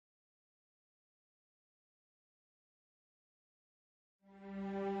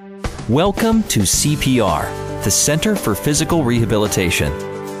Welcome to CPR, the Center for Physical Rehabilitation.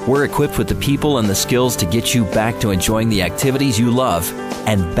 We're equipped with the people and the skills to get you back to enjoying the activities you love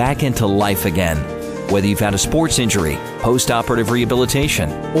and back into life again. Whether you've had a sports injury, post-operative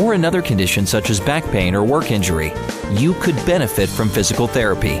rehabilitation, or another condition such as back pain or work injury, you could benefit from physical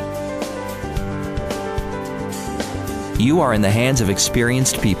therapy. You are in the hands of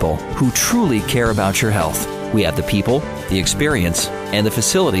experienced people who truly care about your health. We have the people, the experience, and the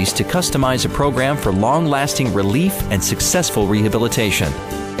facilities to customize a program for long-lasting relief and successful rehabilitation.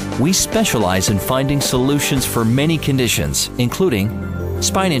 We specialize in finding solutions for many conditions, including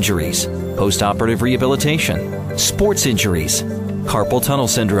spine injuries, post-operative rehabilitation, sports injuries, carpal tunnel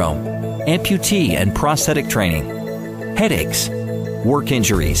syndrome, amputee and prosthetic training, headaches, work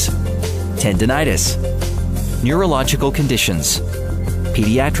injuries, tendinitis, neurological conditions,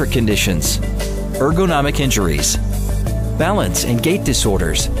 pediatric conditions, ergonomic injuries, balance and gait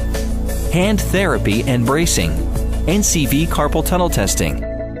disorders, hand therapy and bracing, NCV carpal tunnel testing,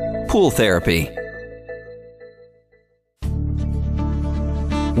 pool therapy.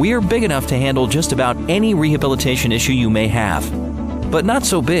 We are big enough to handle just about any rehabilitation issue you may have, but not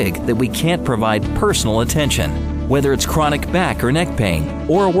so big that we can't provide personal attention. Whether it's chronic back or neck pain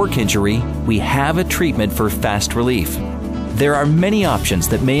or a work injury, we have a treatment for fast relief. There are many options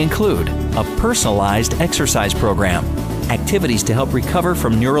that may include a personalized exercise program, activities to help recover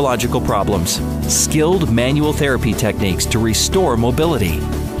from neurological problems, skilled manual therapy techniques to restore mobility,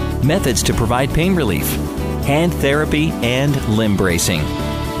 methods to provide pain relief, hand therapy, and limb bracing.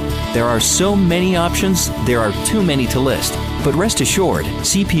 There are so many options, there are too many to list, but rest assured,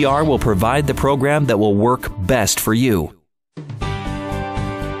 CPR will provide the program that will work best for you.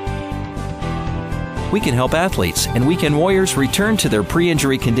 We can help athletes and weekend warriors return to their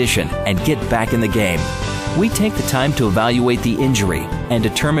pre-injury condition and get back in the game. We take the time to evaluate the injury and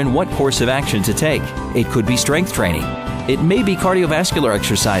determine what course of action to take. It could be strength training. It may be cardiovascular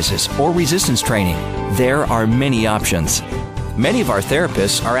exercises or resistance training. There are many options. Many of our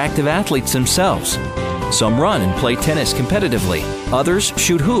therapists are active athletes themselves. Some run and play tennis competitively. Others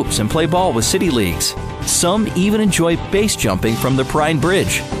shoot hoops and play ball with city leagues. Some even enjoy base jumping from the Pride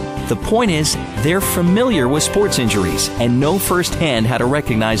Bridge. The point is, they're familiar with sports injuries and know firsthand how to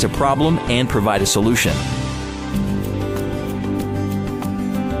recognize a problem and provide a solution.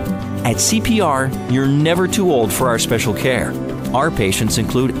 At CPR, you're never too old for our special care. Our patients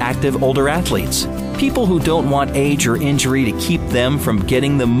include active older athletes, people who don't want age or injury to keep them from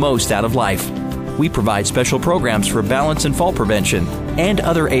getting the most out of life. We provide special programs for balance and fall prevention and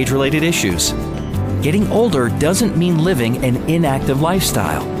other age-related issues. Getting older doesn't mean living an inactive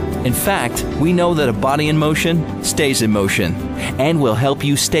lifestyle. In fact, we know that a body in motion stays in motion and will help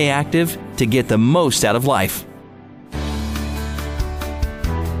you stay active to get the most out of life.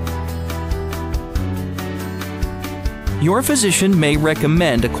 Your physician may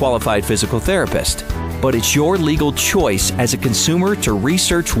recommend a qualified physical therapist, but it's your legal choice as a consumer to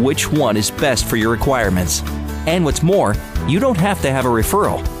research which one is best for your requirements. And what's more, you don't have to have a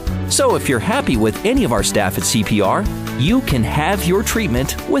referral. So if you're happy with any of our staff at CPR, you can have your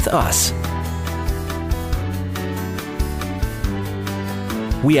treatment with us.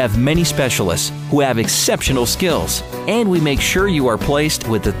 We have many specialists who have exceptional skills, and we make sure you are placed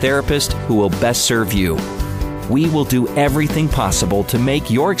with the therapist who will best serve you. We will do everything possible to make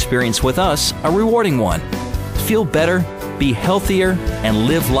your experience with us a rewarding one. Feel better, be healthier, and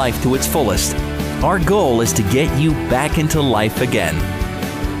live life to its fullest. Our goal is to get you back into life again.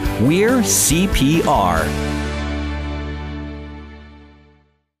 We're CPR.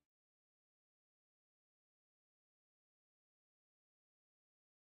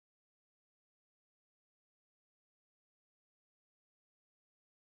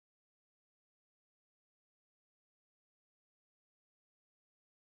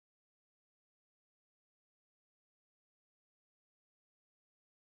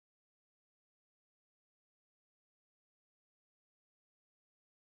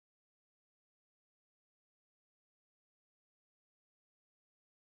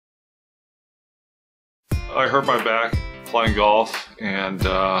 I hurt my back playing golf, and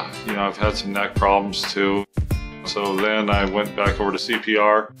I've had some neck problems too. So then I went back over to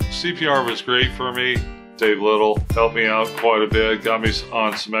CPR. CPR was great for me. Dave Little helped me out quite a bit, got me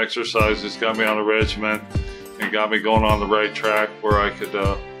on some exercises, got me on a regimen, and got me going on the right track where I could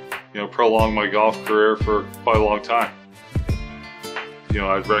prolong my golf career for quite a long time.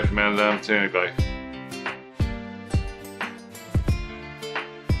 I'd recommend them to anybody.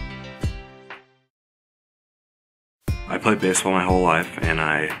 I played baseball my whole life and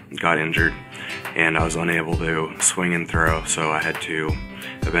I got injured and I was unable to swing and throw, so I had to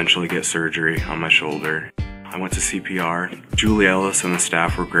eventually get surgery on my shoulder. I went to CPR. Julie Ellis and the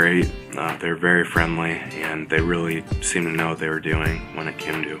staff were great. They were very friendly and they really seemed to know what they were doing when it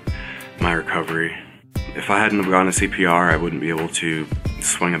came to my recovery. If I hadn't gone to CPR, I wouldn't be able to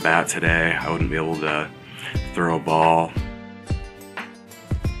swing a bat today. I wouldn't be able to throw a ball.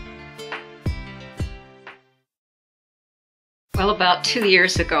 Well, about 2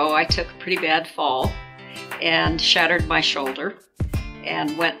 years ago, I took a pretty bad fall and shattered my shoulder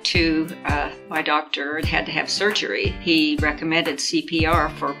and went to my doctor and had to have surgery. He recommended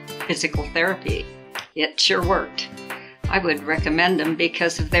CPR for physical therapy. It sure worked. I would recommend them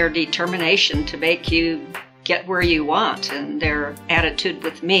because of their determination to make you get where you want, and their attitude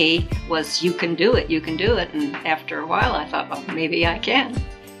with me was, you can do it, you can do it. And after a while I thought, well, maybe I can.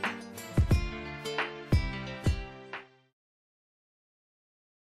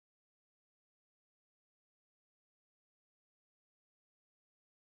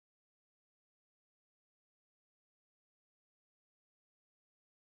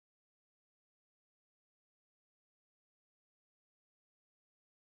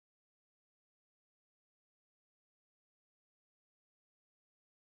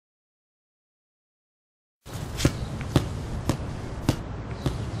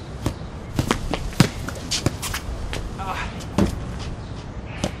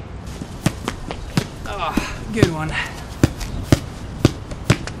 Good one.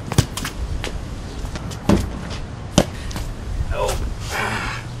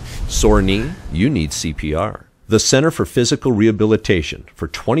 Sore knee? You need CPR. The Center for Physical Rehabilitation. For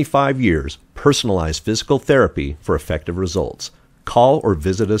 25 years, personalized physical therapy for effective results. Call or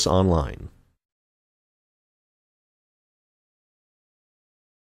visit us online.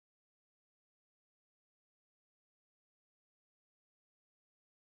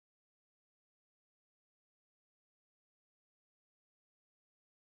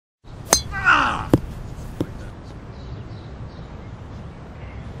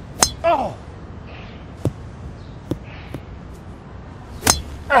 Oh!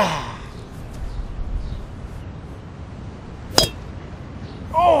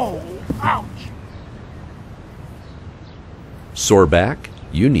 Oh! Ouch! Sore back?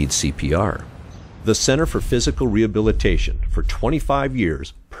 You need CPR. The Center for Physical Rehabilitation. For 25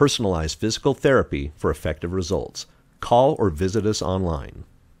 years, personalized physical therapy for effective results. Call or visit us online.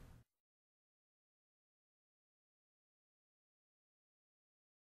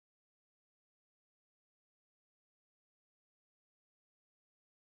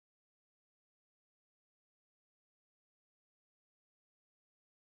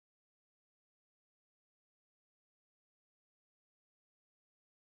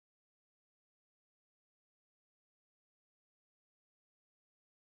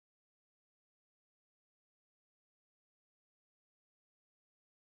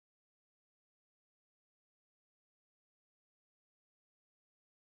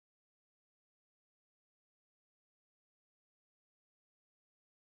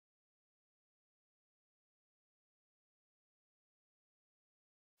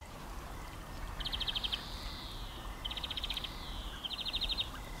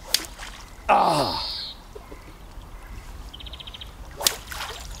 Ah!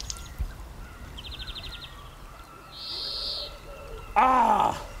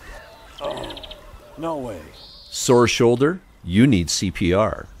 Ah! Oh, no way. Sore shoulder? You need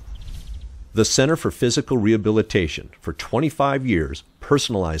CPR. The Center for Physical Rehabilitation. For 25 years,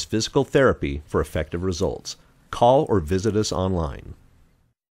 personalized physical therapy for effective results. Call or visit us online.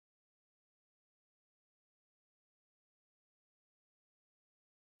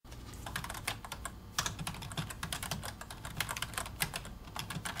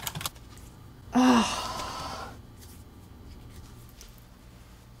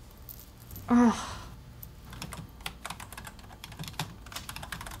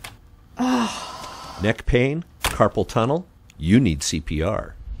 Neck pain? Carpal tunnel? You need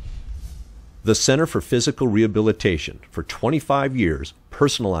CPR. The Center for Physical Rehabilitation. For 25 years,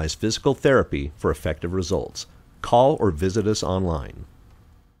 personalized physical therapy for effective results. Call or visit us online.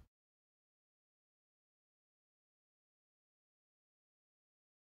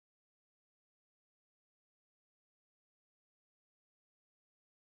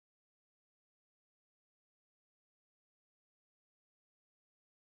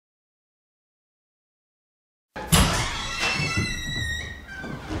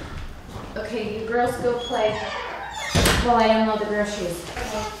 Okay, you girls go play while I unload the groceries.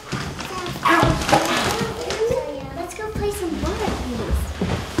 Okay. Ow! Let's go play some water, please.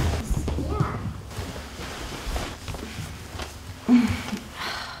 Yeah.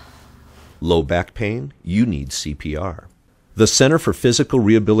 Low back pain? You need CPR. The Center for Physical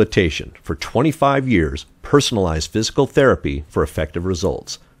Rehabilitation. For 25 years, personalized physical therapy for effective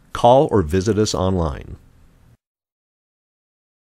results. Call or visit us online.